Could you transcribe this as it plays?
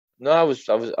No,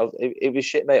 it was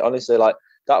shit, mate. Honestly, like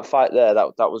that fight there,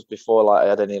 that was before like I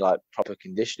had any like proper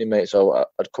conditioning, mate. So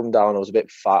I'd come down, I was a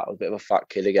bit fat, I was a bit of a fat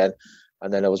kid again,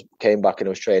 and then came back and I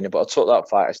was training. But I took that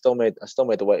fight. I still made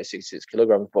the weight of 66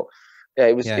 kilograms. But yeah,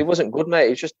 it wasn't good, mate.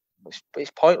 It was just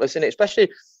it's pointless, isn't it?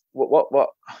 Especially what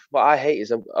I hate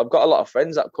is I've got a lot of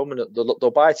friends that come and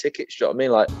they'll buy tickets. Do you know what I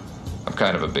mean? Like, I'm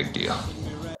kind of a big deal.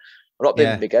 I'm not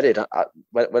being big-headed.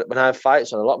 When I have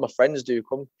fights, and a lot of my friends do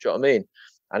come, do you know what I mean?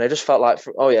 And I just felt like,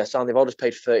 oh yeah, Sam, they've all just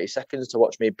paid 30 seconds to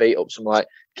watch me beat up some like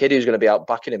kid who's going to be out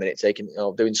back in a minute taking,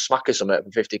 doing smack or something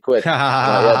for 50 quid. Like,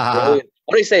 yeah, brilliant.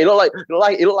 What do you say? He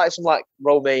looked like some like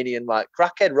Romanian like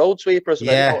crackhead road sweeper or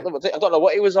something. Yeah. I don't know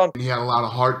what he was on. He had a lot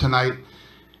of heart tonight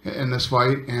in this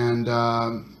fight, and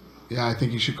yeah, I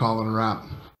think you should call it a wrap.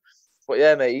 But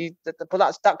yeah, mate,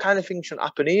 but that kind of thing shouldn't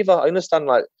happen either. I understand,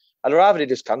 like, I'd rather he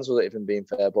just cancelled it, if I'm being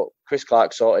fair. But Chris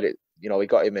Clark sorted it. He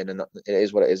got him in, and it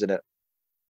is what it is, isn't it?